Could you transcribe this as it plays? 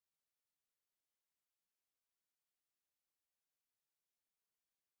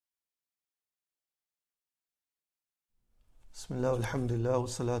بسم الله والحمد لله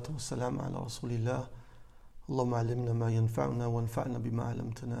والصلاة والسلام على رسول الله اللهم علمنا ما ينفعنا وانفعنا بما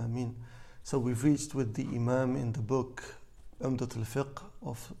علمتنا آمين. So we've reached with the Imam in the book Umdat al-Fiqh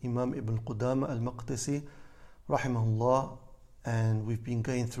of Imam Ibn Qudama al-Maqdisi rahimahullah, and we've been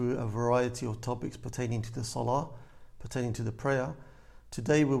going through a variety of topics pertaining to the salah, pertaining to the prayer.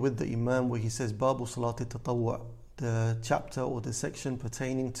 Today we're with the Imam where he says Babu Salati Tatawwa', the chapter or the section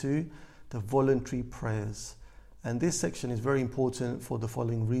pertaining to the voluntary prayers. And this section is very important for the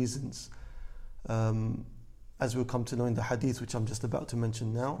following reasons. As we'll come to know in the hadith, which I'm just about to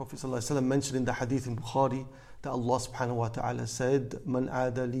mention now, Prophet ﷺ mentioned in the hadith in Bukhari that Allah subhanahu wa ta'ala said, "Man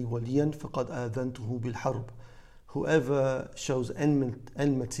aada li waliyan faqad adhantuhu bil harb." Whoever shows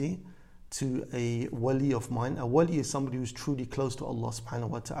enmity to a wali of mine, a wali is somebody who's truly close to Allah subhanahu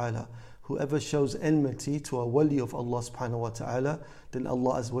wa ta'ala. Whoever shows enmity to a wali of Allah subhanahu wa ta'ala, then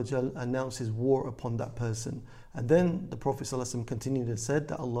Allah azza wa jal announces war upon that person. And then the Prophet ﷺ continued and said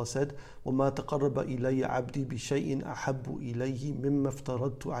that Allah said, وَمَا تَقَرَّبَ إِلَيَّ عَبْدِي بِشَيْءٍ أَحَبُّ إِلَيْهِ مِمَّا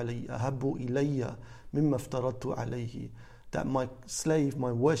افْتَرَضْتُ عَلَيْهِ. That my slave,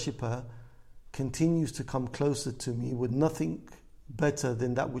 my worshipper, continues to come closer to me with nothing better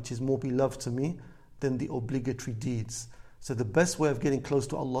than that which is more beloved to me than the obligatory deeds. So the best way of getting close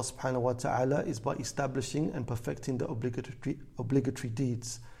to Allah subhanahu wa ta'ala is by establishing and perfecting the obligatory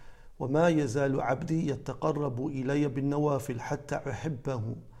deeds. وَمَا يَزَالُ عَبْدِي يَتَّقَرَّبُ إِلَيَّ بِالنَّوَافِلِ حَتَّى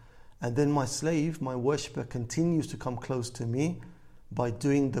أُحِبَّهُ. And then my slave, my worshipper, continues to come close to me by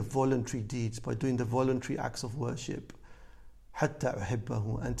doing the voluntary deeds, by doing the voluntary acts of worship. حَتَّى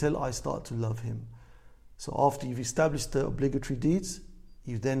أُحِبَّهُ, until I start to love him. So after you've established the obligatory deeds,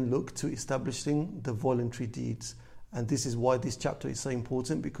 you then look to establishing the voluntary deeds. And this is why this chapter is so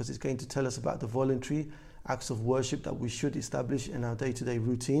important, because it's going to tell us about the voluntary acts of worship that we should establish in our day-to-day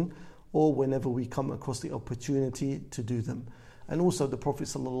routine, or whenever we come across the opportunity to do them. And also the Prophet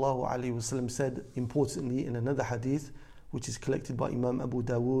ﷺ said importantly in another hadith, which is collected by Imam Abu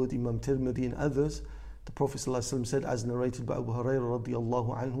Dawood, Imam Tirmidhi and others, the Prophet ﷺ said, as narrated by Abu Hurairah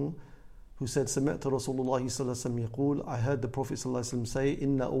radiyallahu anhu, who said, سمعت رسول الله صلى الله عليه وسلم يقول, I heard the Prophet ﷺ say,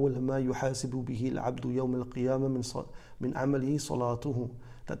 إن أول ما يحاسب به العبد يوم القيامة من عمله صلاته.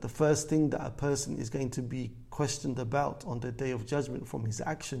 That the first thing that a person is going to be questioned about on the day of judgment from his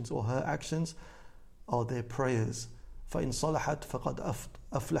actions or her actions are their prayers. فإن صلحت فقد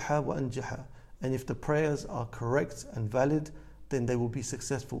أفلح وأنجح. And if the prayers are correct and valid, then they will be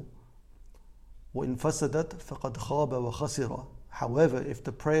successful. وإن فسدت فقد خاب وخسر. However, if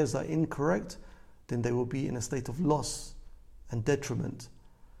the prayers are incorrect, then they will be in a state of loss and detriment.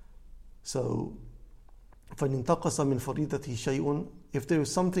 So, فَإِنْ انْتَقَصَ مِنْ فَرِيضَتِهِ شَيْءٌ. If there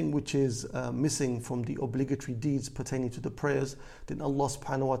is something which is missing from the obligatory deeds pertaining to the prayers, then Allah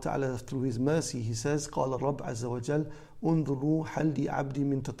subhanahu wa ta'ala, through His mercy, He says, قَالَ الرَّبْ عَزَّ وَجَلْ انظُرُوا هَلْ لِعَبْدِي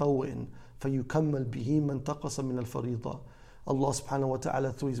مِنْ تَطَوِّعٍ فَيُكَمَّلْ بِهِ مَنْ تَقَصَ مِنَ الْفَرِيضَةِ. Allah subhanahu wa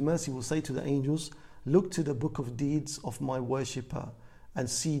ta'ala, through His mercy, will say to the angels, look to the book of deeds of my worshipper and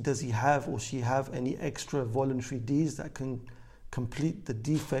see, does he have or she have any extra voluntary deeds that can complete the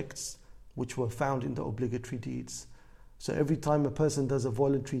defects which were found in the obligatory deeds. So every time a person does a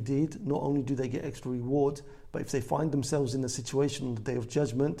voluntary deed, not only do they get extra reward, but if they find themselves in a situation on the Day of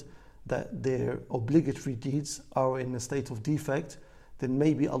Judgment that their obligatory deeds are in a state of defect, then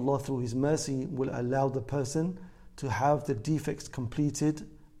maybe Allah through His mercy will allow the person to have the defects completed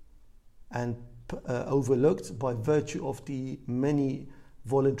and overlooked by virtue of the many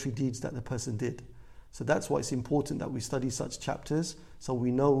voluntary deeds that the person did. So that's why it's important that we study such chapters, so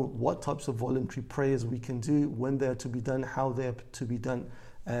we know what types of voluntary prayers we can do, when they are to be done, how they are to be done,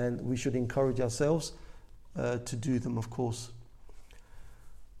 and we should encourage ourselves to do them, of course.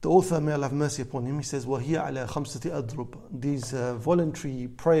 The author, may Allah have mercy upon him, he says, وَهِيَ عَلَى خَمْسَةِ أَضْرُبٍ. These voluntary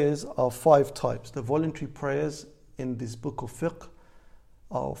prayers are 5 types. The voluntary prayers in this book of fiqh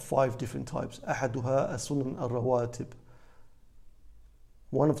are 5 different types. أحدها السنن الرواتب.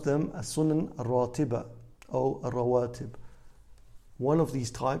 One of them, السنن الراتبة or الرواتب. One of these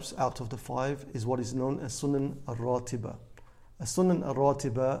types out of the 5 is what is known as sunan al-ratiba. Sunan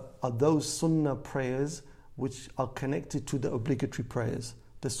al-ratiba are those sunnah prayers which are connected to the obligatory prayers.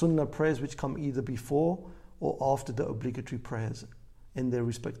 The sunnah prayers which come either before or after the obligatory prayers in their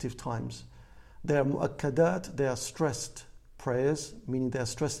respective times. They are mu'akkadat, they are stressed prayers, meaning they are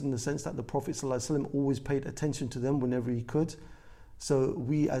stressed in the sense that the Prophet ﷺ always paid attention to them whenever he could. So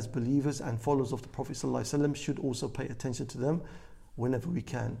we as believers and followers of the Prophet ﷺ should also pay attention to them whenever we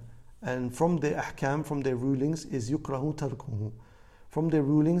can. And from their ahkam, from their rulings, is yukrahu tarkuhu. From their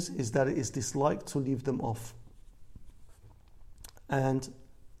rulings is that it is disliked to leave them off. And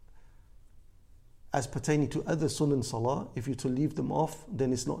as pertaining to other sunan salah, if you to leave them off,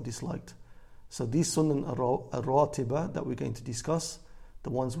 then it's not disliked. So these sunan ar-ratiba that we're going to discuss, the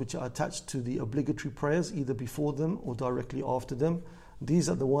ones which are attached to the obligatory prayers, either before them or directly after them, these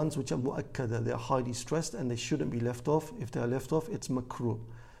are the ones which are mu'akkada, they are highly stressed and they shouldn't be left off. If they are left off, it's makruh.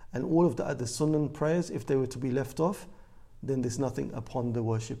 And all of the other sunan prayers, if they were to be left off, then there's nothing upon the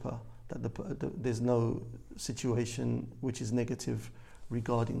worshipper. There's no situation which is negative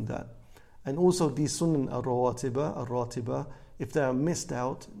regarding that. And also these sunan ar-ratiba, if they are missed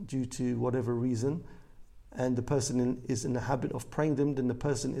out due to whatever reason, and the person is in the habit of praying them, then the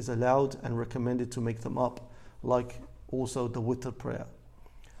person is allowed and recommended to make them up, like also the witr prayer.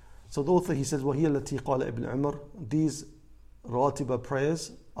 So the author, he says, وَهِيَ الَّتِي قَالَ Ibn Umar, these ratiba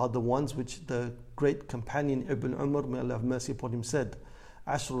prayers are the ones which the great companion Ibn Umar, may Allah have mercy upon him, said,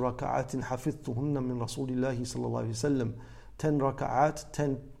 عَشْرُ رَكَعَاتٍ حَفِظْتُهُنَّ مِنْ رَسُولِ اللَّهِ صَلَّى اللَّهُ عَلَيْهِ وسلم. 10 raka'at,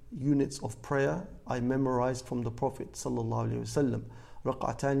 10 units of prayer I memorized from the Prophet sallallahu alaihi wasallam.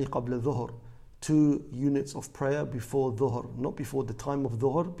 رَقَعَتَانِ قَبْلَ ظُهُرٍ, 2 units of prayer before dhuhr, not before the time of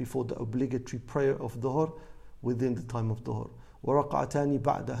dhuhr, before the obligatory prayer of dhuhr, within the time of dhuhr. وَرَقَعَتَانِ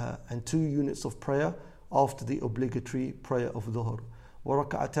بَعْدَهَا, and 2 units of prayer after the obligatory prayer of dhuhr.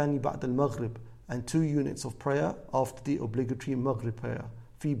 وَرَقَعَتَانِ بَعْدَ الْمَغْرِبِ, and 2 units of prayer after the obligatory maghrib prayer.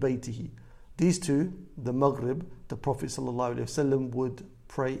 فِي بَيْتِهِ, these 2, the maghrib, the Prophet ﷺ would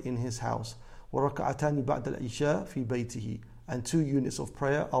pray in his house. وَرَكَعَتَانِ بَعْدَ الْعِشَاءِ فِي بَيْتِهِ, and 2 units of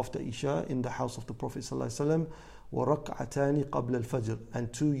prayer after Isha in the house of the Prophet ﷺ. وَرَكَعَتَانِ قَبْلَ الْفَجْرِ,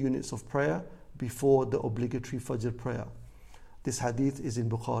 and 2 units of prayer before the obligatory Fajr prayer. This hadith is in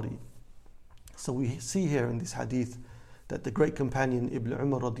Bukhari. So we see here in this hadith that the great companion Ibn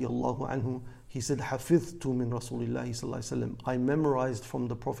Umar radiallahu anhu, he said, حَفِظْتُ مِنْ رَسُولِ اللَّهِ صَلَّى اللَّهُ عَلَيْهِ وسلم, I memorized from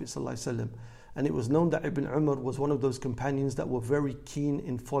the Prophet صلى الله عليه وسلم. And it was known that Ibn Umar was one of those companions that were very keen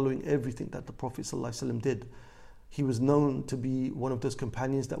in following everything that the Prophet صلى الله عليه وسلم did. He was known to be one of those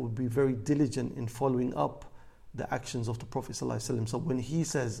companions that would be very diligent in following up the actions of the Prophet صلى الله عليه وسلم. So when he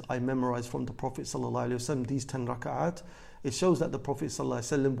says, I memorized from the Prophet صلى الله عليه وسلم these 10 raka'at, it shows that the Prophet صلى الله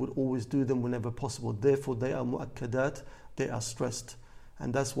عليه وسلم would always do them whenever possible. Therefore they are mu'akkadat, they are stressed.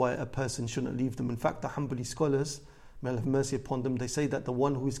 And that's why a person shouldn't leave them. In fact, the Hanbali scholars, may Allah have mercy upon them, they say that the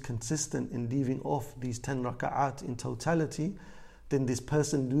one who is consistent in leaving off these 10 raka'at in totality, then this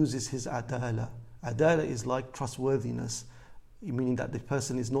person loses his adala. Adala is like trustworthiness, meaning that the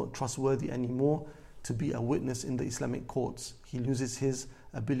person is not trustworthy anymore to be a witness in the Islamic courts. He loses his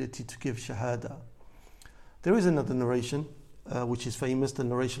ability to give shahada. There is another narration which is famous, the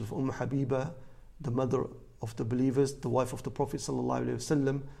narration of Habiba, the mother of the believers, the wife of the Prophet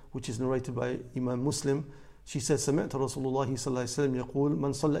ﷺ, which is narrated by Imam Muslim. She says, سمعت رسول الله صلى الله عليه وسلم يقول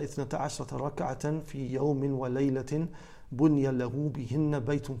من صلى 12 ركعة في يوم وليلة بني له بهن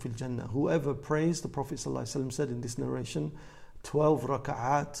بيت في الجنة. Whoever prays, the Prophet ﷺ said in this narration, 12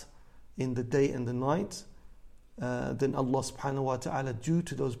 raka'at in the day and the night, then Allah subhanahu wa ta'ala, due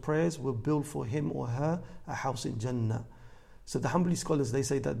to those prayers, will build for him or her a house in Jannah. So the Hanbali scholars, they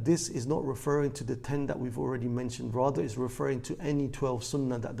say that this is not referring to the 10 that we've already mentioned, rather it's referring to any 12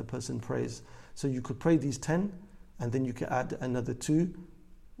 sunnah that the person prays. So you could pray these 10 and then you could add another 2,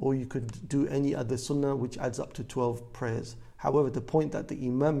 or you could do any other sunnah which adds up to 12 prayers. However, the point that the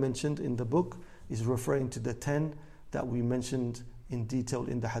Imam mentioned in the book is referring to the 10 that we mentioned in detail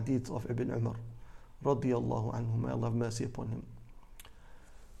in the hadith of Ibn Umar radiyallahu anhu, may Allah have mercy upon him.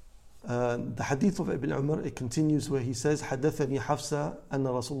 The hadith of Ibn Umar, it continues where he says, حدثني حفصة أن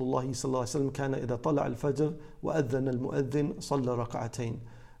رسول الله صلى الله عليه وسلم كان إذا طلع الفجر وأذن المؤذن صلى ركعتين.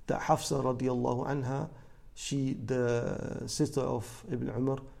 That Hafsa radiallahu anha, she, the sister of Ibn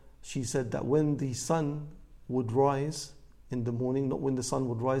Umar, she said that when the sun would rise in the morning, not when the sun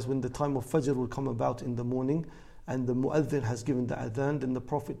would rise, when the time of Fajr would come about in the morning, and the mu'adhin has given the adhan, then the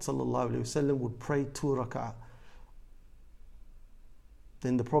Prophet sallallahu alaihi wasallam would pray 2 rak'ah.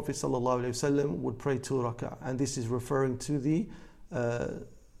 Then the Prophet ﷺ would pray 2 rak'ah, and this is referring to the 2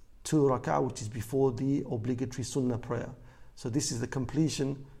 rak'ah which is before the obligatory sunnah prayer. So this is the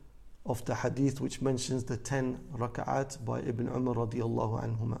completion of the hadith which mentions the 10 rak'at by Ibn Umar radiyallahu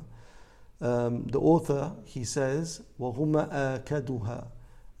anhuma. The author, he says, وَهُمَا آكَدُهَا,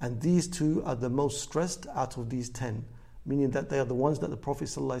 and these 2 are the most stressed out of these 10, meaning that they are the ones that the Prophet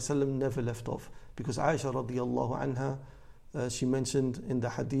ﷺ never left off. Because Aisha radiyallahu anha, she mentioned in the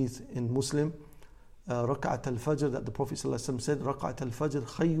hadith in Muslim, Raka'at al-Fajr, that the Prophet ﷺ said, Raka'at al-Fajr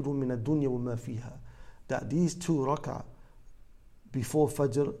khayru min ad-dunya wa ma fiha, that these 2 rak'ah before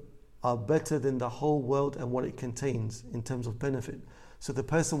Fajr are better than the whole world and what it contains in terms of benefit. So the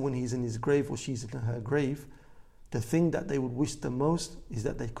person, when he's in his grave or she's in her grave, The thing that they would wish the most is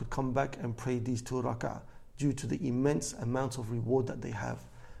that they could come back and pray these 2 rak'ah due to the immense amount of reward that they have.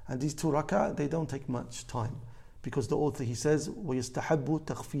 And these 2 rak'ah, they don't take much time, because the author, he says, وَيَسْتَحَبُّ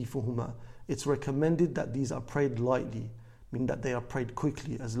تَخْفِيفُهُمَا. It's recommended that these are prayed lightly, meaning that they are prayed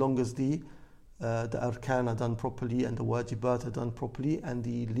quickly, as long as the arkan are done properly and the wajibat are done properly and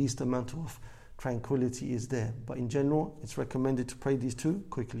the least amount of tranquility is there. But in general, it's recommended to pray these 2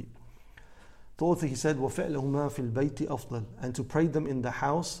 quickly. The author, he said, وَفِعْلَهُمَا فِي الْبَيْتِ أَفْضَلُ. And to pray them in the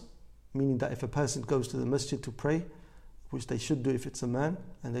house, meaning that if a person goes to the masjid to pray, which they should do if it's a man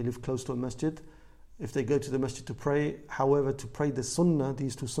and they live close to a masjid, if they go to the masjid to pray, however, to pray the sunnah,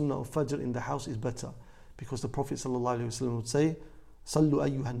 these 2 sunnah of fajr in the house is better, because the Prophet ﷺ would say, صلوا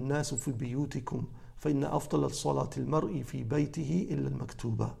أيها الناس في بيوتكم فإن أفضل الصلاة المرء في بيته إلا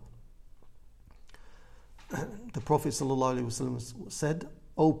المكتوبة. The Prophet ﷺ said,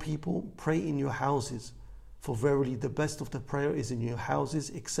 O people, pray in your houses, for verily the best of the prayer is in your houses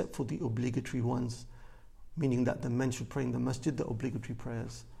except for the obligatory ones, meaning that the men should pray in the masjid, the obligatory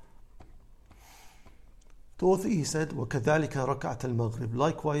prayers. The author, he said, وَكَذَلِكَ رَكَعَةَ الْمَغْرِبِ.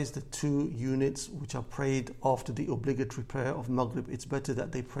 Likewise, the 2 units which are prayed after the obligatory prayer of Maghrib, it's better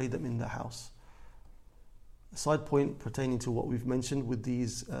that they pray them in the house. A side point pertaining to what we've mentioned with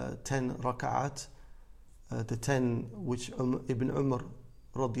these 10 raka'at, the 10 which Ibn Umar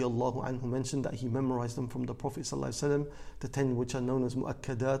radiyallahu anhu mentioned that he memorized them from the Prophet ﷺ, the 10 which are known as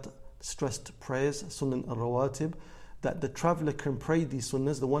mu'akkadat, stressed prayers, sunan al-rawatib, that the traveler can pray these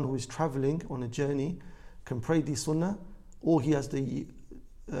sunnahs, the one who is traveling on a journey can pray the sunnah, or he has the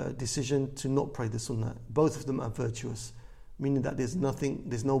decision to not pray the sunnah. Both of them are virtuous, meaning that there's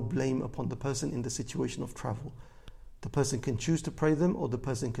no blame upon the person in the situation of travel. The person can choose to pray them, or the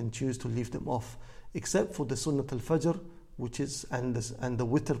person can choose to leave them off, except for the sunnat al-fajr, which is and the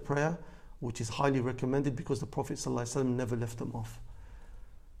witr prayer, which is highly recommended because the Prophet ﷺ never left them off.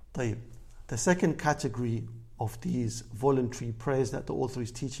 طيب. The second category of these voluntary prayers that the author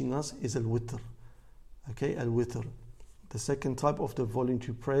is teaching us is al-witr. Okay, al-witr. The second type of the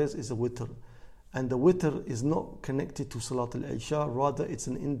voluntary prayers is a witr. And the witr is not connected to Salat al-Isha, rather it's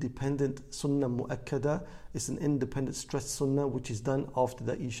an independent sunnah mu'akkada, it's an independent stressed sunnah which is done after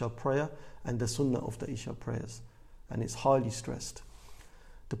the Isha prayer and the sunnah of the Isha prayers. And it's highly stressed.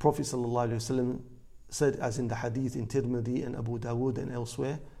 The Prophet ﷺ said, as in the hadith in Tirmidhi and Abu Dawood and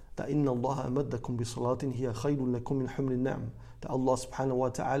elsewhere, that إِنَّ اللَّهَ أَمَدَّكُمْ بِصَلَاةٍ هِيَ خَيْرٌ لَكُمْ مِنْ حُمْرِ النَّعْمِ. That Allah subhanahu wa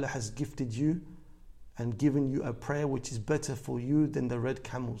ta'ala has gifted you and given you a prayer which is better for you than the red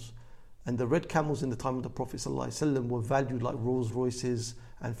camels. And the red camels in the time of the Prophet ﷺ were valued like Rolls Royces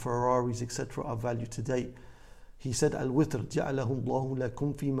and Ferraris, etc. are valued today. He said, Al-Witr, جَعَلَهُ اللَّهُ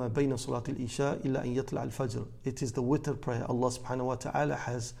لَكُمْ فِي مَا بَيْنَ صَلَاةِ الْإِشَاءِ إِلَّا أَنْ يَطْلَعَ الْفَجْرِ. It is the witr prayer. Allah subhanahu wa ta'ala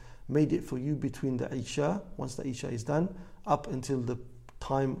has made it for you between the Isha, once the Isha is done, up until the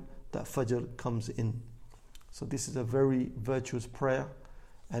time that Fajr comes in. So this is a very virtuous prayer.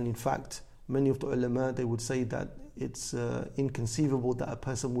 And in fact, many of the ulama, they would say that it's inconceivable that a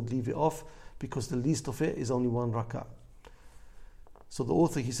person would leave it off, because the least of it is only 1 rak'ah. So the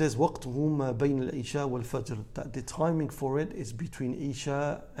author, he says, وَقْتُهُ مَا بَيْنَ الْإِشَاءِ وَالْفَجْرِ. That the timing for it is between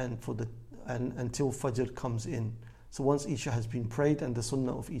Isha and until Fajr comes in. So once Isha has been prayed and the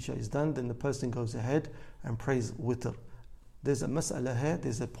sunnah of Isha is done, then the person goes ahead and prays witr. There's a mas'ala here,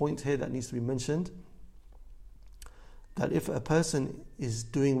 there's a point here that needs to be mentioned, that if a person is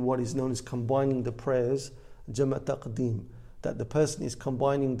doing what is known as combining the prayers, jama' taqdeem, that the person is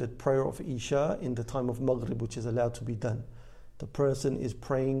combining the prayer of Isha in the time of Maghrib, which is allowed to be done. The person is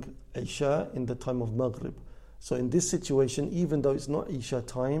praying Isha in the time of Maghrib. So in this situation, even though it's not Isha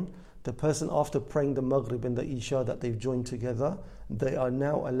time, the person, after praying the Maghrib and the Isha that they've joined together, they are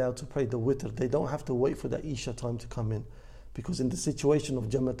now allowed to pray the witr. They don't have to wait for the Isha time to come in. Because in the situation of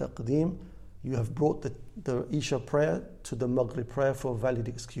Jama' Taqdeem, you have brought the Isha prayer to the Maghrib prayer for a valid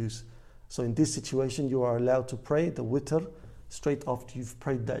excuse. So in this situation, you are allowed to pray the witr straight after you've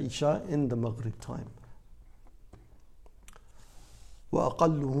prayed the Isha in the Maghrib time.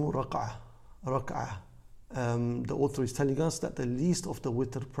 وَأَقَلُّهُ رَكْعَةٌ. The author is telling us that the least of the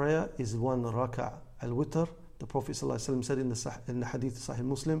witr prayer is 1 rak'ah. Al-witr, the Prophet ﷺ said in the hadith of Sahih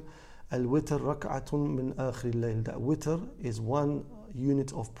Muslim, Al-witr rak'atun min akhir al-layl. That witr is 1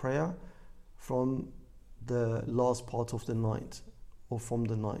 unit of prayer from the last part of the night, or from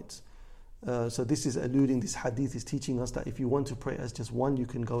the night. So this hadith is teaching us that if you want to pray as just 1, you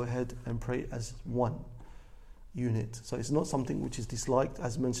can go ahead and pray as 1 unit. So it's not something which is disliked,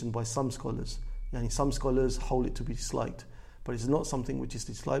 as mentioned by some scholars. Some scholars hold it to be disliked, but it's not something which is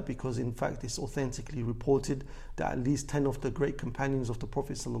disliked, because in fact it's authentically reported that at least 10 of the great companions of the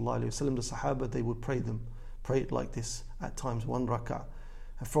Prophet ﷺ, the Sahaba, they would pray them. pray it like this at times, 1 rak'ah.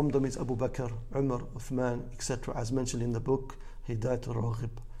 And from them is Abu Bakr, Umar, Uthman, etc., as mentioned in the book Hidayat al-Raghib.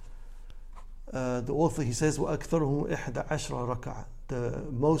 The author, he says, وَأَكْثَرُهُ 11 رَكَعَةً. The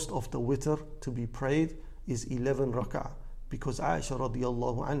most of the witr to be prayed is 11 rak'ah. Because Aisha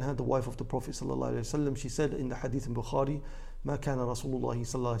radiallahu anha, the wife of the Prophet sallallahu alayhi wasallam, she said in the hadith in Bukhari, ما كان رسول الله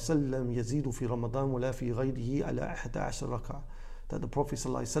صلى الله عليه وسلم يزيد في رمضان ولا في غيره على 11 ركعة. That the Prophet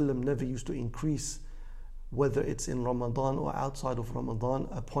sallallahu alayhi wasallam never used to increase, whether it's in Ramadan or outside of Ramadan,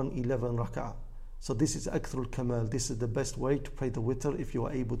 upon 11 rak'ah. So this is Akthul Kamal. This is the best way to pray the witr if you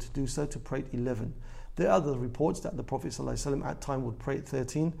are able to do so, to pray 11. There are other reports that the Prophet ﷺ at time would pray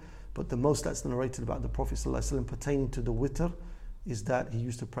 13, but the most that's narrated about the Prophet ﷺ pertaining to the witr is that he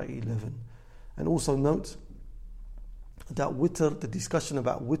used to pray 11. And also note that witr, the discussion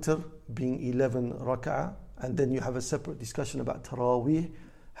about witr being 11 rak'ah, and then you have a separate discussion about taraweeh,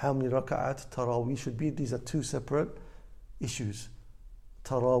 how many rak'at taraweeh should be. These are two separate issues.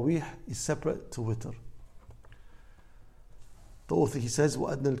 Taraweeh is separate to witr. The author, he says,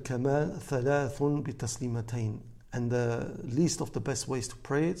 وَأَدْنَى الْكَمَالِ ثَلَاثٌ بِتَسْلِيمَتَيْن. And the least of the best ways to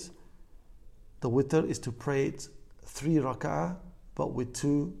pray it, the witr, is to pray it 3 rak'ah, but with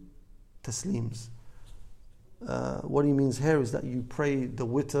 2 taslims. What he means here is that you pray the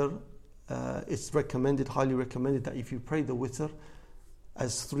witr, it's recommended, highly recommended, that if you pray the witr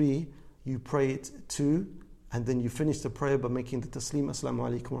as 3, you pray it 2, and then you finish the prayer by making the taslim, Assalamu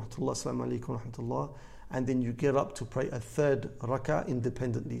alaikum wa rahmatullah, Assalamu alaikum wa rahmatullah, and then you get up to pray a 3rd rak'ah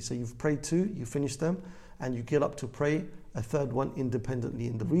independently. So you've prayed 2, you finish them, and you get up to pray a 3rd one independently.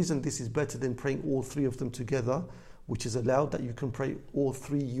 And the reason this is better than praying all 3 of them together, which is allowed, that you can pray all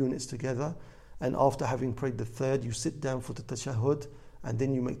 3 units together, and after having prayed the 3rd, you sit down for the tashahhud, and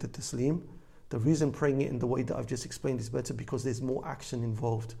then you make the taslim. The reason praying it in the way that I've just explained is better because there's more action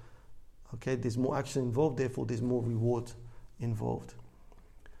involved. Okay, there's more action involved, therefore there's more reward involved.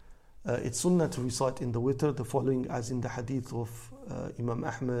 It's sunnah to recite in the witr the following, as in the hadith of Imam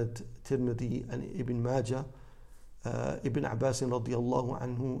Ahmad, Tirmidhi, and Ibn Majah. Ibn Abbas radiyallahu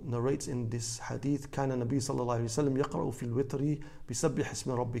anhu narrates in this hadith, كان النبي صلى الله عليه وسلم يقرأ في الوتر بسبح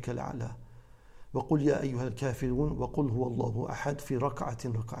اسم ربك الأعلى وقل يا أيها الكافرون وقل هو الله أحد في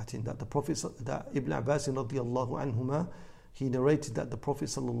ركعة. That the Prophet, that Ibn Abbas radiyallahu anhuma, he narrated that the Prophet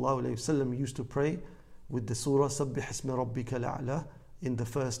sallallahu alayhi wasallam used to pray with the surah سبح اسم ربك الأعلى in the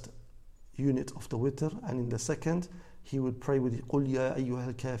first unit of the witr, and in the second he would pray with قل يا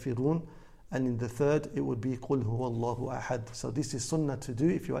أيها الكافرون, and in the third it would be قل هو الله أحد. So this is sunnah to do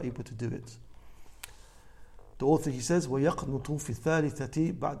if you are able to do it. The author, he says, وَيَقْنُطُ فِي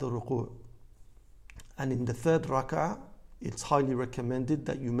الثَّالِثَةِ بَعْدَ الرُّكُوعِ. And in the 3rd rak'ah, it's highly recommended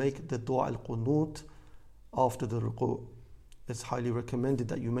that you make the dua al-qunut after the ruku'. It's highly recommended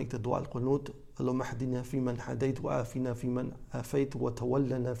that you make the dua al-qunut, اللهم اهدنا فيمن هديت وآفنا فيمن آفيت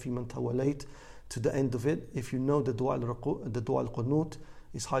وتولنا فيمن توليت, to the end of it. If you know the dua al-qunut,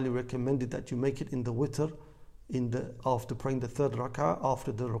 it's highly recommended that you make it in the witr, after praying the 3rd rak'ah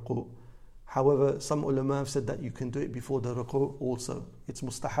after the ruku'. However, some ulama have said that you can do it before the ruku' also. It's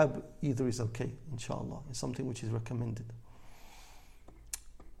mustahab, either is okay, inshallah. It's something which is recommended.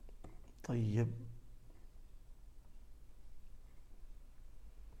 طيب.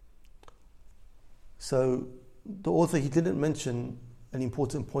 So the author, he didn't mention an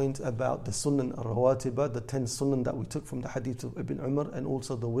important point about the sunan al-rawatiba, the 10 sunan that we took from the hadith of Ibn Umar, and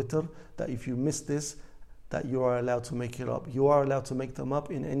also the witr, that if you miss this, that you are allowed to make it up. You are allowed to make them up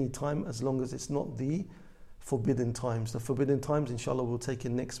in any time, as long as it's not the forbidden times. The forbidden times, inshallah, we'll take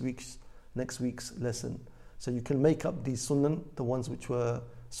in next week's lesson. So you can make up these sunan, the ones which were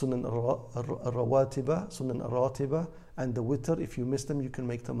sunan al-rawatiba, sunan al-ratiba, and the witr. If you miss them, you can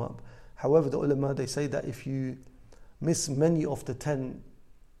make them up. However, the ulama, they say that if you miss many of the 10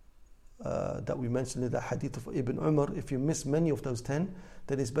 that we mentioned in the hadith of Ibn Umar, if you miss many of those 10,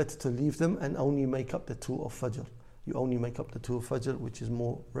 then it's better to leave them and only make up the 2 of Fajr. You only make up the 2 of Fajr, which is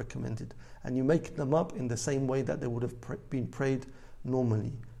more recommended. And you make them up in the same way that they would have been prayed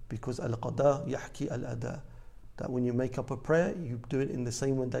normally. Because al-qada yahki al-ada. That when you make up a prayer, you do it in the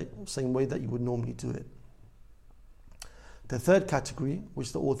same way that you would normally do it. The 3rd category,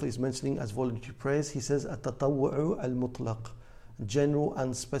 which the author is mentioning as voluntary prayers, he says, at-tatawwu'u al-mutlaq. General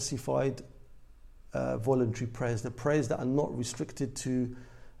unspecified voluntary prayers, the prayers that are not restricted to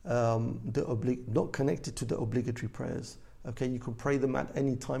not connected to the obligatory prayers. Okay, you can pray them at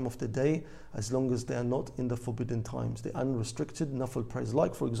any time of the day as long as they are not in the forbidden times. The unrestricted nafil prayers,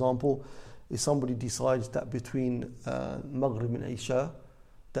 like for example, if somebody decides that between Maghrib and Isha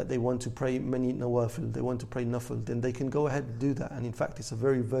that they want to pray many nawafil, they want to pray nafil, then they can go ahead and do that. And in fact, it's a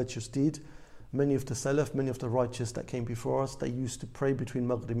very virtuous deed. Many of the Salaf, many of the righteous that came before us, they used to pray between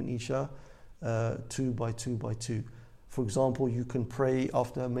Maghrib and Isha 2 by 2 by 2. For example, you can pray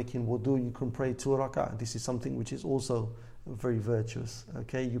after making wudu, you can pray 2 rak'ah. This is something which is also very virtuous.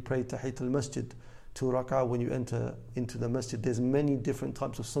 Okay, you pray Tahiyat al-Masjid 2 rak'ah when you enter into the masjid. There's many different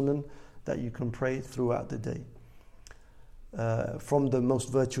types of sunan that you can pray throughout the day. From the most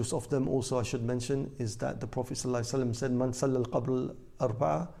virtuous of them also I should mention is that the Prophet ﷺ said, Man salla al-qabl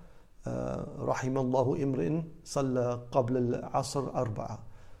arba'a rahimallahu imrin salla qabl al-asr arba'a.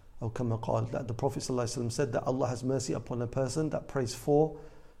 Or kama qal, that the Prophet ﷺ said that Allah has mercy upon a person that prays 4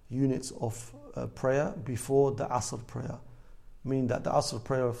 units of prayer before the Asr prayer. Meaning that the Asr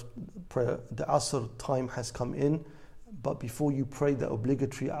the Asr time has come in, but before you pray the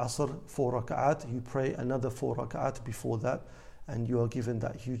obligatory Asr 4 rak'at, you pray another 4 rak'at before that, and you are given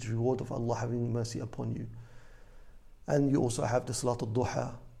that huge reward of Allah having mercy upon you. And you also have the Salat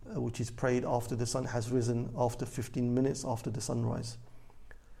al-Duha, which is prayed after the sun has risen, after 15 minutes after the sunrise,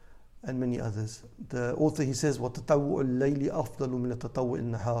 and many others. The author, he says, وَتَطَوُّعُ اللَّيْلِ أَفْضَلُ مِنَ تَطَوُّعِ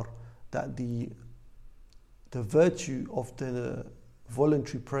النَّهَارِ, that the virtue of the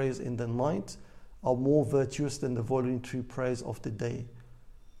voluntary prayers in the night are more virtuous than the voluntary prayers of the day.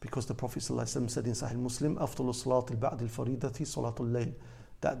 Because the Prophet ﷺ said in Sahih Muslim, أَفْضَلُ الصَّلَاةِ الْبَعْدِ الْفَرِيدَةِ صَلَاةُ اللَّيْلِ,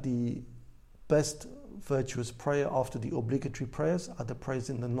 that the best virtuous prayer after the obligatory prayers are the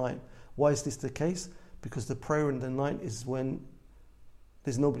prayers in the night. Why is this the case? Because the prayer in the night is when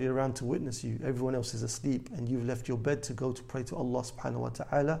there's nobody around to witness you. Everyone else is asleep and you've left your bed to go to pray to Allah subhanahu wa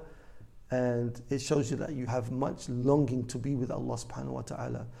ta'ala. And it shows you that you have much longing to be with Allah subhanahu wa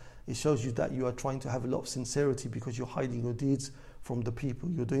ta'ala. It shows you that you are trying to have a lot of sincerity because you're hiding your deeds from the people.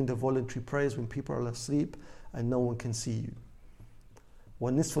 You're doing the voluntary prayers when people are asleep and no one can see you.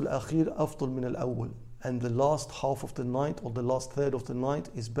 وَالنِّصْفُ الْأَخِيرُ أَفْضَلُ مِنَ الْأَوَّلِ, and the last half of the night or the last third of the night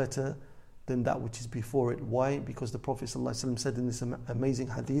is better than that which is before it. Why? Because the Prophet ﷺ said in this amazing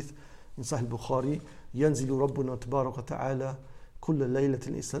hadith in Sahih Bukhari, يَنْزِلُ رَبُّنَا تَبَارَكَ وَتَعَالَى كُلَّ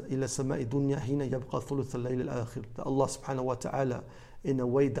لَيْلَةٍ إِلَى السَّمَاءِ الدُّنْيَا حِينَ يَبْقَى ثُلُثَ اللَّيْلِ الْآخِرِ, that Allah subhanahu wa ta'ala, in a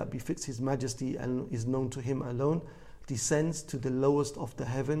way that befits His majesty and is known to Him alone, descends to the lowest of the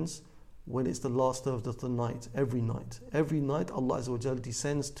heavens when it's the last third of the night. Every night Allah Azza wa Jal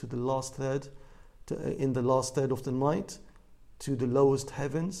descends to the last third, in the last third of the night, to the lowest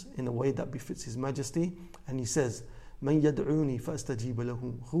heavens in a way that befits His majesty, and He says, مَنْ يَدْعُونِي فَأَسْتَجِيبَ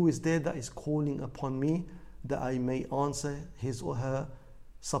لَهُ, who is there that is calling upon me that I may answer his or her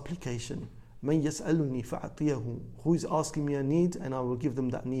supplication. مَنْ يَسْأَلُنِي فَأَعْطِيَهُ, who is asking me a need and I will give them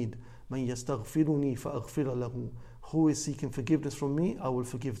that need. مَنْ يَسْتَغْفِرُنِي فَأَغْفِرَ لَهُ, who is seeking forgiveness from me, I will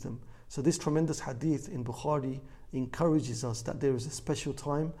forgive them. So this tremendous hadith in Bukhari encourages us that there is a special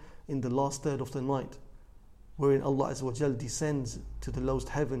time in the last third of the night wherein Allah Azza wa Jal descends to the lowest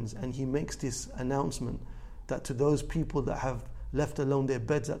heavens and He makes this announcement that to those people that have left alone their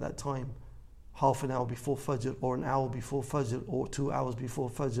beds at that time, half an hour before Fajr or an hour before Fajr or 2 hours before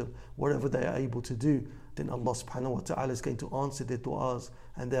Fajr, whatever they are able to do, then Allah subhanahu wa ta'ala is going to answer their du'as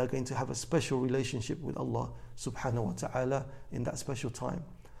and they are going to have a special relationship with Allah subhanahu wa ta'ala in that special time.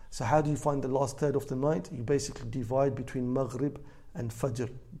 So how do you find the last third of the night? You basically divide between Maghrib and Fajr.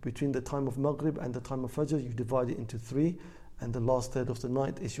 Between the time of Maghrib and the time of Fajr, you divide it into 3, and the last third of the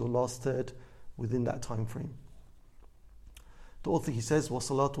night is your last third within that time frame. The author, he says,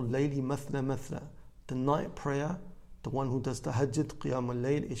 وَصَلَاةُ اللَّيْلِ مَثْنَ مَثْنَ, the night prayer, the one who does tahajjud, qiyam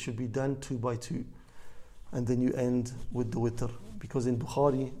al-layl, it should be done 2 by 2. And then you end with the witr. Because in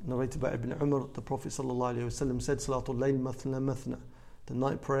Bukhari, narrated by Ibn Umar, the Prophet ﷺ said, صَلَاةُ اللَّيْلِ مَثْنَ مَثْنَ, the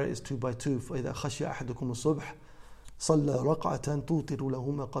night prayer is 2 by 2. فَإِذَا خَشِيَ أَحَدُكُمُ الصُّبْحِ صَلَّى رَقْعَةً تُوتِرُ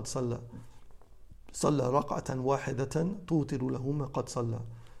لَهُ مَا قَدْ صَلَّى صَلَّى رَقْعَةً وَاحِدَةً تُوتِرُ لَهُ مَا قَدْ صَلَّى.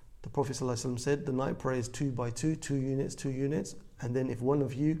 The Prophet ﷺ said the night prayer is 2 by 2, 2 units, and then if one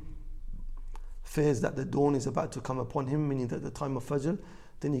of you fears that the dawn is about to come upon him, meaning that the time of Fajr,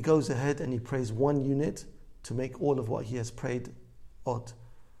 then he goes ahead and he prays 1 unit to make all of what he has prayed odd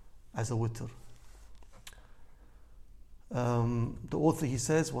as a witr. The author, he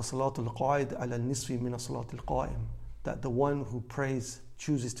says, وَصَلَاةُ الْقَائِدِ عَلَى النِّصْفِ مِنَ صَلَاةِ الْقَائِمِ, that the one who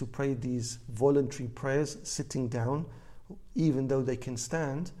chooses to pray these voluntary prayers sitting down, even though they can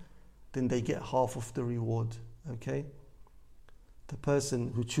stand, then they get half of the reward. Okay? The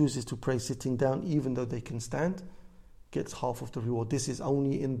person who chooses to pray sitting down, even though they can stand, gets half of the reward. This is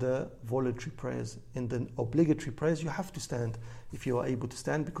only in the voluntary prayers. In the obligatory prayers, you have to stand if you are able to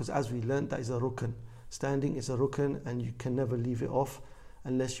stand, because as we learned, that is a rukn. Standing is a rukn and you can never leave it off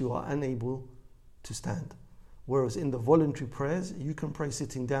unless you are unable to stand. Whereas in the voluntary prayers, you can pray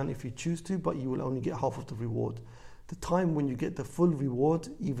sitting down if you choose to, but you will only get half of the reward. The time when you get the full reward,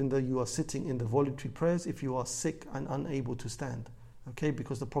 even though you are sitting in the voluntary prayers, if you are sick and unable to stand. Okay,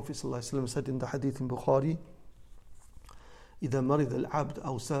 because the Prophet ﷺ said in the hadith in Bukhari, إذا مرض العبد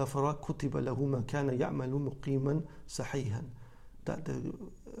أو سافر كتب له ما كان يعمل مقيما صحيحا. That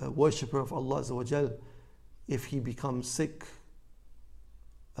the worshipper of Allah Azza wa Jal, if he becomes sick,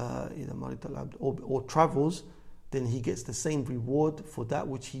 إذا مرض العبد, or travels, then he gets the same reward for that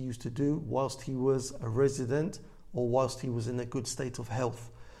which he used to do whilst he was a resident or whilst he was in a good state of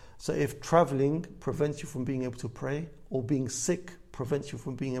health. So if traveling prevents you from being able to pray, or being sick prevents you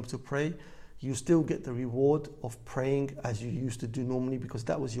from being able to pray, you still get the reward of praying as you used to do normally, because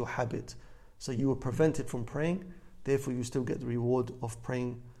that was your habit. So you were prevented from praying, therefore you still get the reward of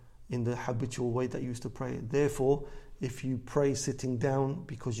praying in the habitual way that you used to pray. Therefore, if you pray sitting down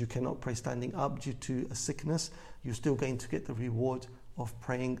because you cannot pray standing up due to a sickness, you're still going to get the reward of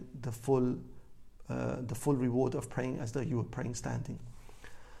praying the full reward of praying as though you were praying standing.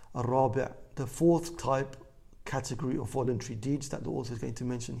 الرابع, the fourth category of voluntary deeds that the author is going to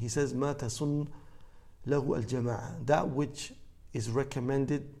mention. He says, ما تسن له الجماعة, that which is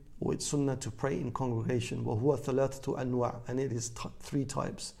recommended or it's sunnah to pray in congregation. وهو ثلاثة أنواع, and it is three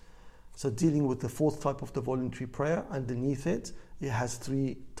types. So dealing with the fourth type of the voluntary prayer, underneath it, it has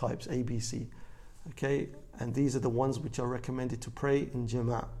three types, A, B, C. Okay, and these are the ones which are recommended to pray in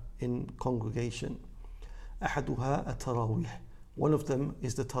jama'ah, in congregation. أحدها التراويح. One of them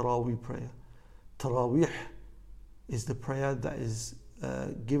is the Taraweeh prayer. Taraweeh is the prayer that is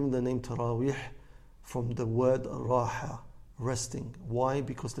given the name Taraweeh from the word Raha, resting. Why?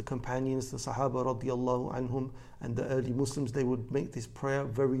 Because the companions, the Sahaba radiallahu anhum, and the early Muslims, they would make this prayer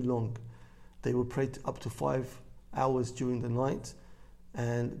very long. They would pray up to 5 hours during the night,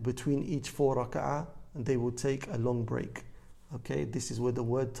 and between each 4 rak'ah, they would take a long break. Okay, this is where the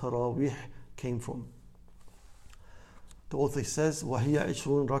word Taraweeh came from. The author says, وَهِيَ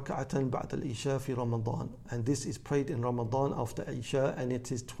 20 رَكَعَةً بَعْدَ الْإِشَاءِ فِي رَمَضَانِ, and this is prayed in Ramadan after Isha, and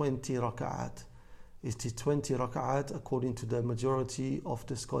it is 20 raka'at. It is 20 raka'at according to the majority of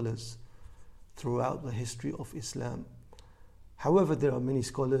the scholars throughout the history of Islam. However, there are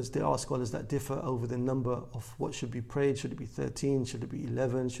scholars that differ over the number of what should be prayed. Should it be 13? Should it be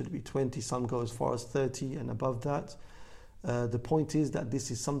 11? Should it be 20? Some go as far as 30 and above that. The point is that this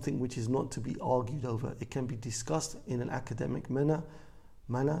is something which is not to be argued over. It can be discussed in an academic manner,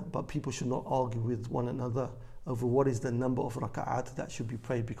 but people should not argue with one another over what is the number of raka'at that should be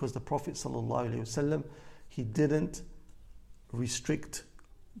prayed, because the Prophet ﷺ, he didn't restrict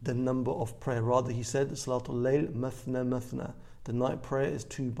the number of prayer. Rather, he said, Salatul Layl mathna mathna. The night prayer is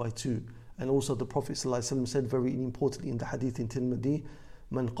 2 by 2. And also the Prophet ﷺ said very importantly in the hadith in Tirmidhi,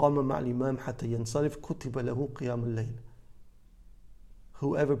 Man qama ma'al imam hatta yansarif kutiba lahu qiyam al-layl.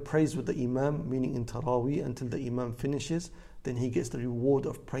 Whoever prays with the Imam, meaning in Taraweeh, until the Imam finishes, then he gets the reward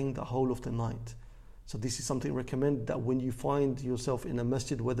of praying the whole of the night. So this is something recommended, that when you find yourself in a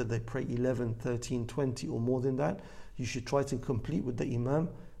masjid, whether they pray 11, 13, 20 or more than that, you should try to complete with the Imam,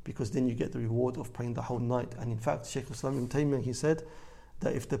 because then you get the reward of praying the whole night. And in fact, Shaykh Islam Ibn Taymiyyah, he said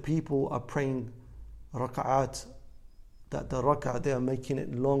that if the people are praying raka'at, that the raka'at, they are making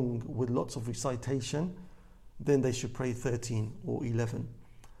it long with lots of recitation, then they should pray 13 or 11.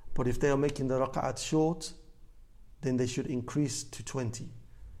 But if they are making the raka'at short, then they should increase to 20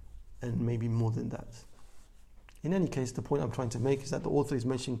 and maybe more than that. In any case, the point I'm trying to make is that the author is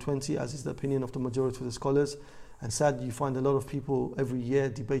mentioning 20, as is the opinion of the majority of the scholars. And sadly, you find a lot of people every year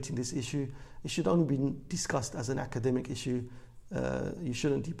debating this issue. It should only be discussed as an academic issue. You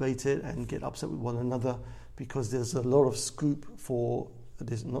shouldn't debate it and get upset with one another, because there's a lot of scope for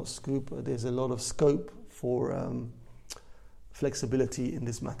flexibility in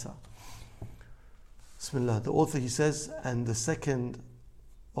this matter. Bismillah. The author, he says, and the second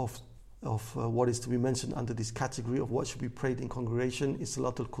of what is to be mentioned under this category of what should be prayed in congregation is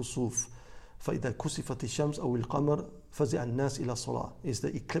Salatul Kusuf. فَإِذَا كُسِفَتِ الشَّمْسُ أَوِ الْقَمَرُ فَزِعَ النَّاسِ إِلَى الصَّلَاةِ, is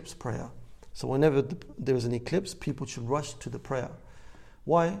the eclipse prayer. So whenever there is an eclipse, people should rush to the prayer.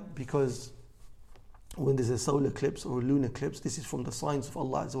 Why? Because when there's a solar eclipse or a lunar eclipse, this is from the signs of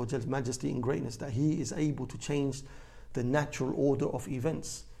Allah Azza wa Jall's majesty and greatness, that He is able to change the natural order of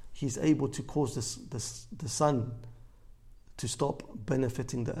events. He's able to cause the sun to stop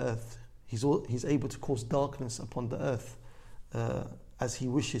benefiting the earth. He's able to cause darkness upon the earth as He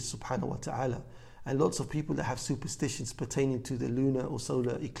wishes, subhanahu wa ta'ala. And lots of people that have superstitions pertaining to the lunar or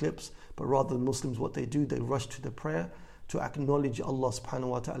solar eclipse, but rather than Muslims, what they do, they rush to the prayer to acknowledge Allah subhanahu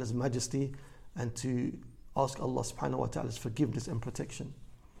wa ta'ala's majesty and to ask Allah subhanahu wa ta'ala's forgiveness and protection.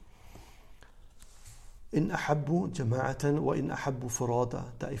 إن أحبوا جماعة وإن أحبوا فرادا.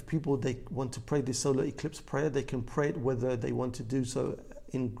 That if people they want to pray this solar eclipse prayer, they can pray it whether they want to do so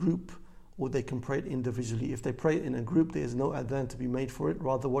in group or they can pray it individually. If they pray it in a group, there is no adhan to be made for it.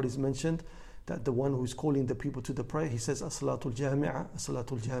 Rather, what is mentioned, that the one who is calling the people to the prayer, he says as-salatul jami'ah,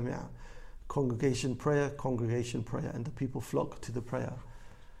 as-salatul jami'ah, congregation prayer, and the people flock to the prayer.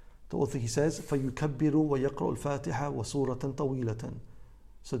 The author, he says, فَيُكَبِّرُ وَيَقْرَأُ الْفَاتِحَةَ وَسُورَةً طَوِيلَةً.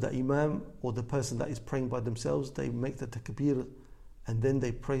 So the imam or the person that is praying by themselves, they make the takbir and then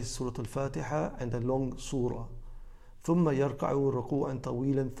they pray Surah Al-Fatiha and a long surah. ثُمَّ يَرْكَعُ رُكُوعًا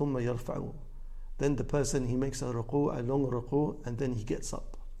طَوِيلًا ثُمَّ يَرْفَعُ. Then the person, he makes a ruku', a long ruku', and then he gets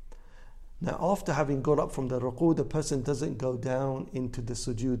up. Now after having got up from the ruku', the person doesn't go down into the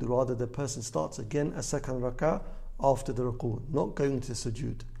sujood. Rather, the person starts again a second rak'ah after the ruku', not going to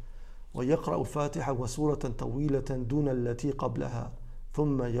sujood. وَيَقْرَأُ الْفَاتِحَةَ وَسُورَةً طَوِيلَةً دُونَ الَّتِي قَبْلَهَا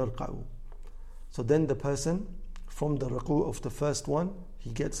ثُمَّ يَرْكَعُ. So then the person, from the ruku' of the first one,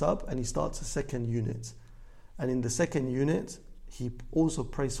 he gets up and he starts a second unit. And in the second unit, he also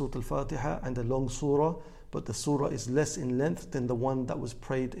prays Surah Al-Fatiha and a long surah, but the surah is less in length than the one that was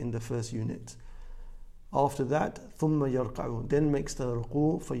prayed in the first unit. After that, ثُمَّ يَرْكَعُ, then makes the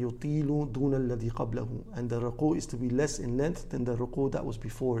ruku' فَيُطِيلُ دُونَ الَّذِي قَبْلَهُ, and the ruku' is to be less in length than the ruku' that was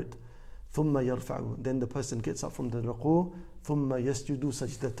before it. ثُمَّ يَرْفَعُ, then the person gets up from the ruku', ثُمَّ يَسْجُدُ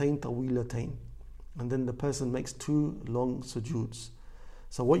سَجْدَتَيْن طَوِيلَتَيْن, and then the person makes two long sujuds.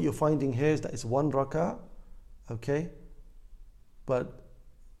 So what you're finding here is that it's one rak'ah, okay, but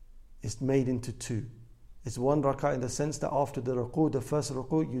it's made into two. It's one rak'ah in the sense that after the ruku', the first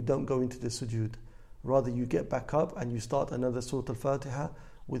ruku', you don't go into the sujood. Rather, you get back up and you start another Surah Al-Fatiha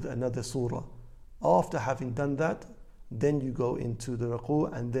with another surah. After having done that, then you go into the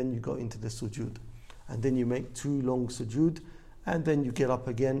ruku' and then you go into the sujood. And then you make two long sujood and then you get up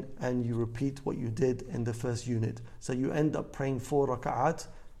again and you repeat what you did in the first unit. So you end up praying 4 raka'at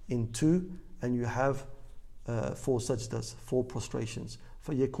in two and you have 4 sajdas, 4 prostrations.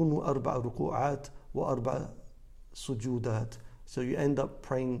 فَيَكُونُ أَرْبَعَ رُكُوعَاتٍ وَأَرْبَعَ سُجُودَاتٍ. So you end up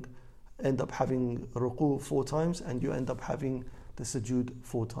having ruku' 4 times and you end up having the sujood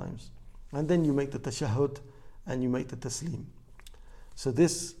 4 times. And then you make the tashahhud and you make the taslim. So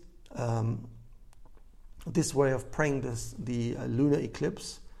this way of praying the lunar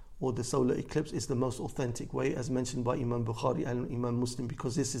eclipse or the solar eclipse is the most authentic way, as mentioned by Imam Bukhari and Imam Muslim,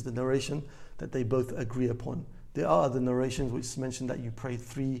 because this is the narration that they both agree upon. There are other narrations which mention that you pray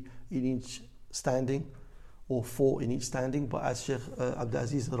 3 in each standing or 4 in each standing, but as Sheikh Abdul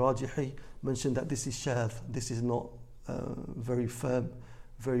Aziz Rajihi mentioned, that this is shadh, this is not very firm,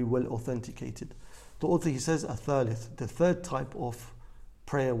 very well authenticated. The author, he says, الثالث, the third type of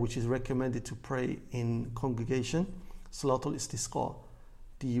prayer which is recommended to pray in congregation, Salatul Istisqa,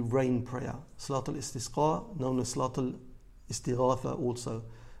 the rain prayer. Salatul Istisqa, known as Salatul Istighatha also,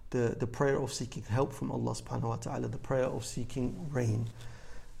 the prayer of seeking help from Allah subhanahu wa ta'ala, the prayer of seeking rain.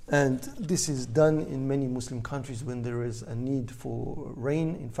 And this is done in many Muslim countries when there is a need for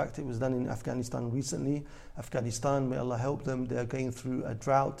rain. In fact, it was done in Afghanistan recently. Afghanistan, may Allah help them, they are going through a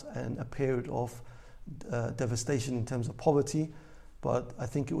drought and a period of devastation in terms of poverty. But I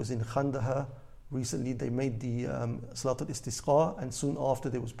think it was in Kandahar recently they made the Salatul Istisqa, and soon after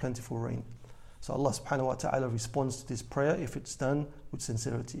there was plentiful rain. So Allah subhanahu wa ta'ala responds to this prayer if it's done with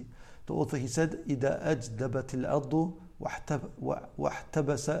sincerity. The author, he said, إِذَا أَجْدَبَتِ الْأَرْضُ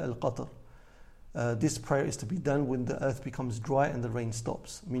وَاحْتَبَسَ الْقَطَرُ. This prayer is to be done when the earth becomes dry and the rain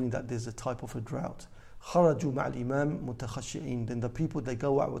stops, meaning that there's a type of a drought. خَرَجُوا مَعَ الْإِمَامِ مُتَخَشِّعِينَ. Then the people, they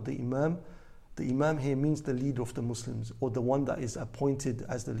go out with the Imam. The Imam here means the leader of the Muslims, or the one that is appointed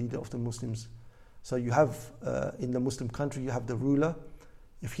as the leader of the Muslims. So you have, in the Muslim country, you have the ruler.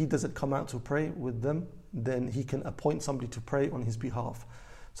 If he doesn't come out to pray with them, then he can appoint somebody to pray on his behalf.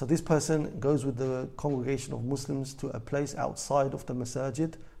 So this person goes with the congregation of Muslims to a place outside of the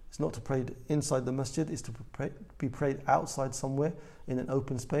masajid. It's not to pray inside the masjid, it's to be prayed outside somewhere in an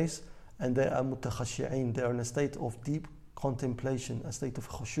open space. And they are mutakhashi'in, they are in a state of deep contemplation, a state of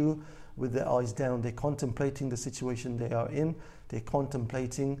khushu, with their eyes down. They're contemplating the situation they are in. They're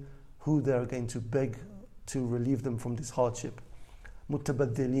contemplating who they are going to beg to relieve them from this hardship.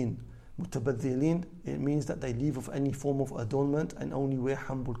 Mutabadhilin. Mutabadhilin, it means that they leave of any form of adornment and only wear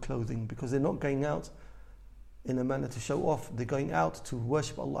humble clothing, because they're not going out in a manner to show off. They're going out to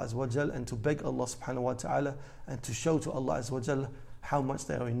worship Allah Azza wa Jal and to beg Allah subhanahu wa ta'ala and to show to Allah Azza wa Jal how much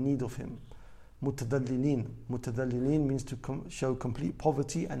they are in need of Him. Mutadallilin. Mutadallilin means to show complete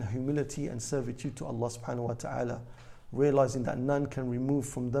poverty and humility and servitude to Allah subhanahu wa ta'ala, realizing that none can remove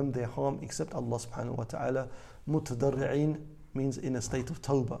from them their harm except Allah subhanahu wa ta'ala. Mutadarri'in means in a state of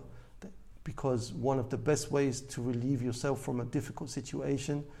tawbah, because one of the best ways to relieve yourself from a difficult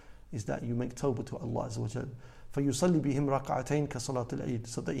situation is that you make tawbah to Allah Azza wa Jal. فَيُصَلِّ بِهِمْ رَكْعَتَيْن كَصَلَاةِ الْعِيدِ.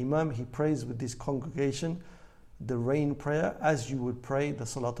 So the Imam, he prays with this congregation the rain prayer as you would pray the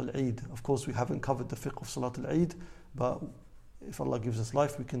Salat al-Eid. Of course, we haven't covered the fiqh of Salat al-Eid, but if Allah gives us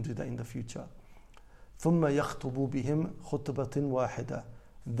life, we can do that in the future. ثُمَّ يَخْطُبُ بِهِمْ خُطْبَةٍ وَاحِدَةٍ.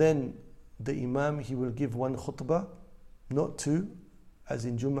 Then the Imam, he will give one khutbah, not two, as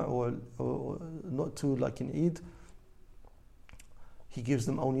in Jum'ah or not two like in Eid. He gives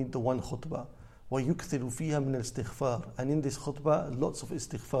them only the one khutbah. وَيُكْثِرُ فِيهَا مِنَ الْإِسْتِغْفَارِ. And in this khutbah, lots of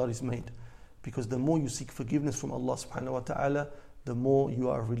istighfar is made. Because the more you seek forgiveness from Allah subhanahu wa ta'ala, the more you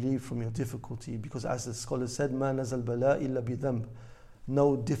are relieved from your difficulty. Because as the scholar said, مَا نَزَلْ بَلَاء إِلَّا بِذَنْبٍ.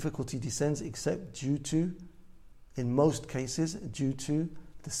 No difficulty descends except due to, in most cases, due to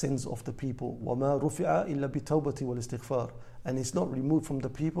the sins of the people. وَمَا رُفِعَ إِلَّا بِتَوْبَةِ وَالْإِسْتِغْفَارِ. And it's not removed from the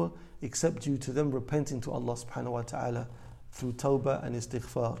people except due to them repenting to Allah subhanahu wa ta'ala through tawbah and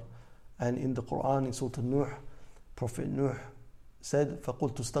istighfar. And in the Quran, in Surah Nuh, Prophet Nuh said,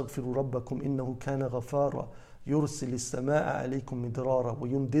 فَقُلْتُ اسْتَغْفِرُوا رَبَّكُمْ إِنَّهُ كَانَ غَفَارًا يُرْسِلِ السَّمَاءَ عَلَيْكُمْ مِدْرَارًا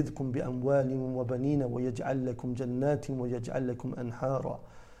وَيُمْدِدْكُمْ بِأَمْوَالٍ وَبَنِينَ وَيَجْعَلْ لَكُمْ جَنَّاتٍ وَيَجْعَلْ لَكُمْ أَنْهَارًا.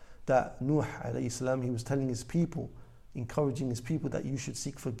 That Nuh alayhi salam, he was telling his people, encouraging his people that you should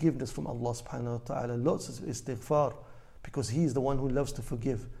seek forgiveness from Allah subhanahu wa ta'ala. Lots of istighfar, because He is the one who loves to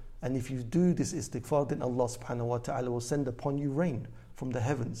forgive. And if you do this istighfar, then Allah subhanahu wa ta'ala will send upon you rain from the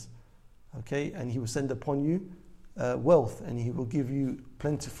heavens. Okay, and He will send upon you wealth, and He will give you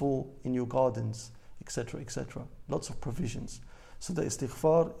plentiful in your gardens, etc., etc. Lots of provisions. So the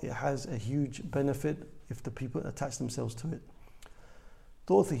istighfar, it has a huge benefit if the people attach themselves to it.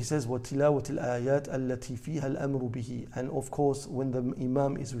 The author, he says, وَتِلَاوَةِ الْآيَاتِ الَّتِي فِيهَا الْأَمْرُ بِهِ. And of course, when the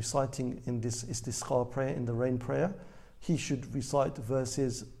Imam is reciting in this istisqa prayer, in the rain prayer, he should recite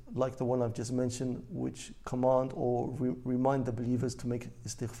verses like the one I've just mentioned, which command or remind the believers to make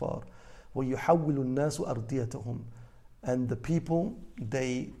istighfar. وَيُحَوِّلُ النَّاسُ أَرْضِيَتَهُمْ. And the people,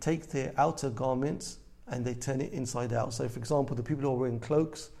 they take their outer garments and they turn it inside out. So for example, the people who are wearing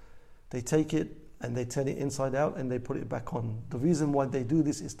cloaks, they take it and they turn it inside out and they put it back on. The reason why they do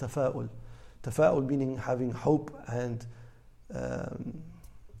this is tafa'ul. Tafa'ul meaning having hope and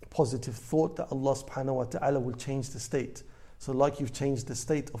positive thought that Allah subhanahu wa ta'ala will change the state. So like you've changed the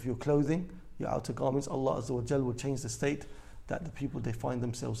state of your clothing, your outer garments, Allah Azza wa Jal will change the state that the people they find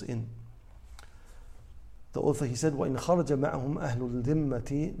themselves in. The author, he said, وَإِنْ خَرَجَ مَعَهُمْ أَهْلُ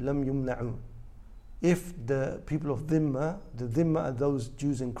الذِّمَّةِ لَمْ يُمْنَعُوا. If the people of Dhimma, the Dhimma are those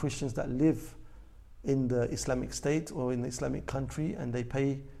Jews and Christians that live in the Islamic state or in the Islamic country, and they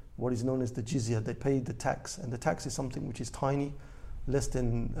pay what is known as the jizya, they pay the tax. And the tax is something which is tiny, less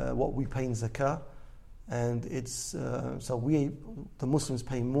than what we pay in zakah. And it's so the Muslims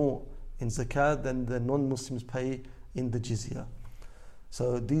pay more in zakah than the non-Muslims pay in the jizya.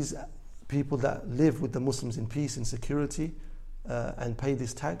 So these people that live with the Muslims in peace and security and pay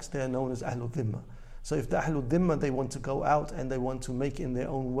this tax, they are known as Ahlul Dhimma. So if the Ahlul Dhimma, they want to go out and they want to make in their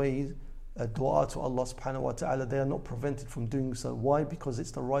own way a dua to Allah subhanahu wa ta'ala, they are not prevented from doing so. Why? Because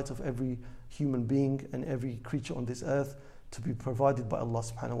it's the right of every human being and every creature on this earth to be provided by Allah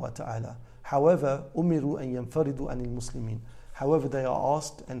subhanahu wa ta'ala. However, umiru an yanfaridu anil muslimin. However, they are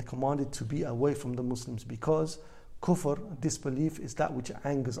asked and commanded to be away from the Muslims, because kufr, disbelief, is that which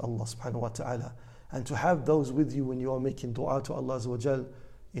angers Allah subhanahu wa ta'ala. And to have those with you when you are making dua to Allah Azza wa Jal,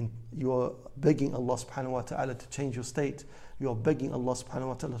 you are begging Allah subhanahu wa ta'ala to change your state, you are begging Allah subhanahu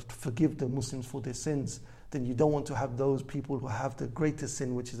wa ta'ala to forgive the Muslims for their sins, then you don't want to have those people who have the greatest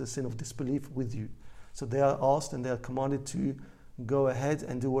sin, which is the sin of disbelief, with you. So they are asked and they are commanded to go ahead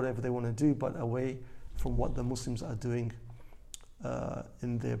and do whatever they want to do, but away from what the Muslims are doing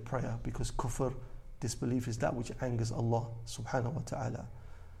in their prayer, because kufr, disbelief, is that which angers Allah subhanahu wa ta'ala.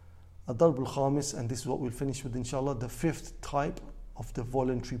 Ad-Darb al-Khamis, and this is what we'll finish with inshallah, the fifth type of the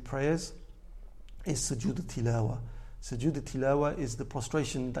voluntary prayers is sujood tilawa. Sujood tilawa is the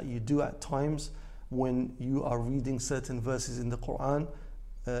prostration that you do at times when you are reading certain verses in the Quran.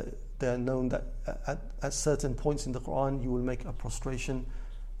 They are known that at certain points in the Quran you will make a prostration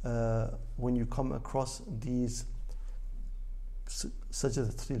when you come across these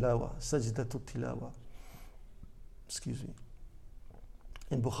sajdatul tilawa. Excuse me.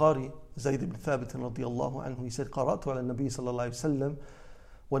 In Bukhari, Zayd ibn Thabit radiyallahu anhu, he said, قرأت على النبي صلى الله عليه وسلم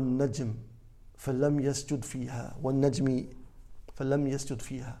والنجم فلم يسجد فيها والنجم فلم يسجد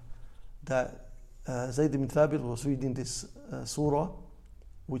فيها. That Zayd ibn Thabit was reading this surah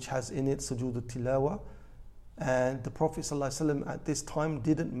which has in it sujood tilawa, and the Prophet ﷺ at this time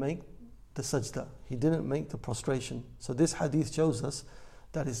didn't make the sajda, he didn't make the prostration. So this hadith shows us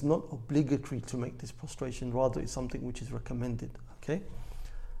that it's not obligatory to make this prostration, rather it's something which is recommended. Okay.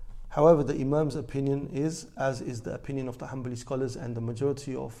 However, the Imam's opinion is, as is the opinion of the Hanbali scholars and the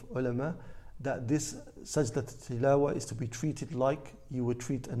majority of ulama, that this sajdat tilawa is to be treated like you would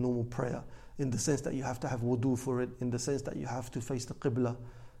treat a normal prayer, in the sense that you have to have wudu for it, in the sense that you have to face the qibla,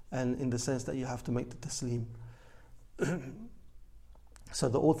 and in the sense that you have to make the taslim. So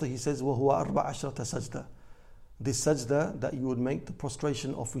the author, he says, وَهُوَ أَرْبَعَ عَشْرَةَ سَجْدَةً. This sajda that you would make, the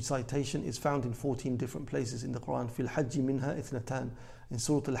prostration of recitation, is found in 14 different places in the Quran. فِي الْحَجِّ مِنْهَا إِثْنَتَانِ. In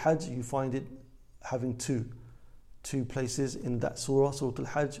Surah Al-Hajj, you find it having two places in that surah, Surah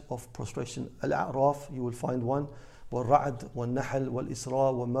Al-Hajj, of prostration. Al-A'raf, you will find one. والرعد والنحل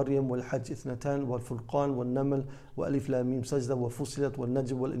والإسراء ومريم والحج اثنتان والفرقان والنمل وألف لام ميم سجدة وفصلت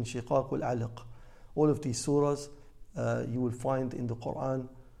والنجم والانشقاق والعلق. All of these surahs you will find in the Quran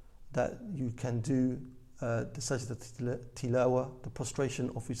that you can do the sajda tilawa, the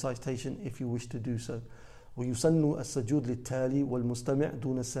prostration of recitation, if you wish to do so. ويسن السجود للتالي والمستمع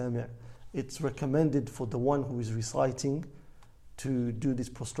دون السامع. It's recommended for the one who is reciting to do this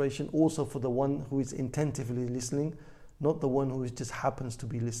prostration, also for the one who is intentively listening, not the one who just happens to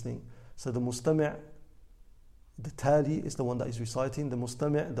be listening. So the mustami', the tali, is the one that is reciting, the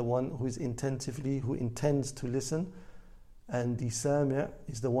mustami', the one who is who intends to listen, and the sami'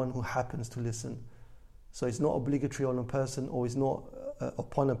 is the one who happens to listen. So it's not obligatory on a person, or it's not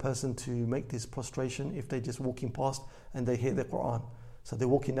upon a person to make this prostration if they're just walking past and they hear the Quran. So they're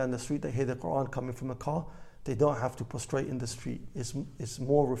walking down the street, they hear the Quran coming from a car, they don't have to prostrate in the street. It's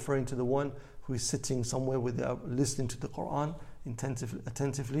more referring to the one who is sitting somewhere where they are listening to the Quran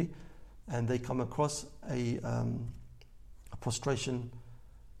attentively, and they come across a prostration,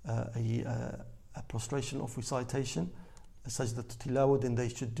 a prostration of recitation, a sajda tilawa, then they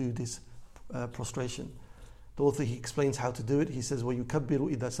should do this prostration. The author, he explains how to do it. He says,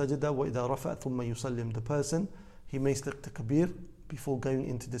 وَيُكَبِّرُ إِذَا سَجَدَ وَإِذَا رَفَعَ ثُمَّ يُسَلِّمُ. The person, he makes the takbir before going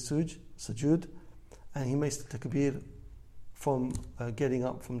into the sujood, and he makes the takbir from getting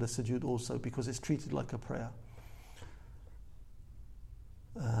up from the sujood also, because it's treated like a prayer.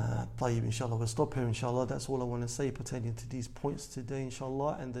 طيب, inshallah, we'll stop here, inshallah. That's all I want to say pertaining to these points today,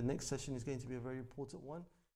 inshallah, and the next session is going to be a very important one.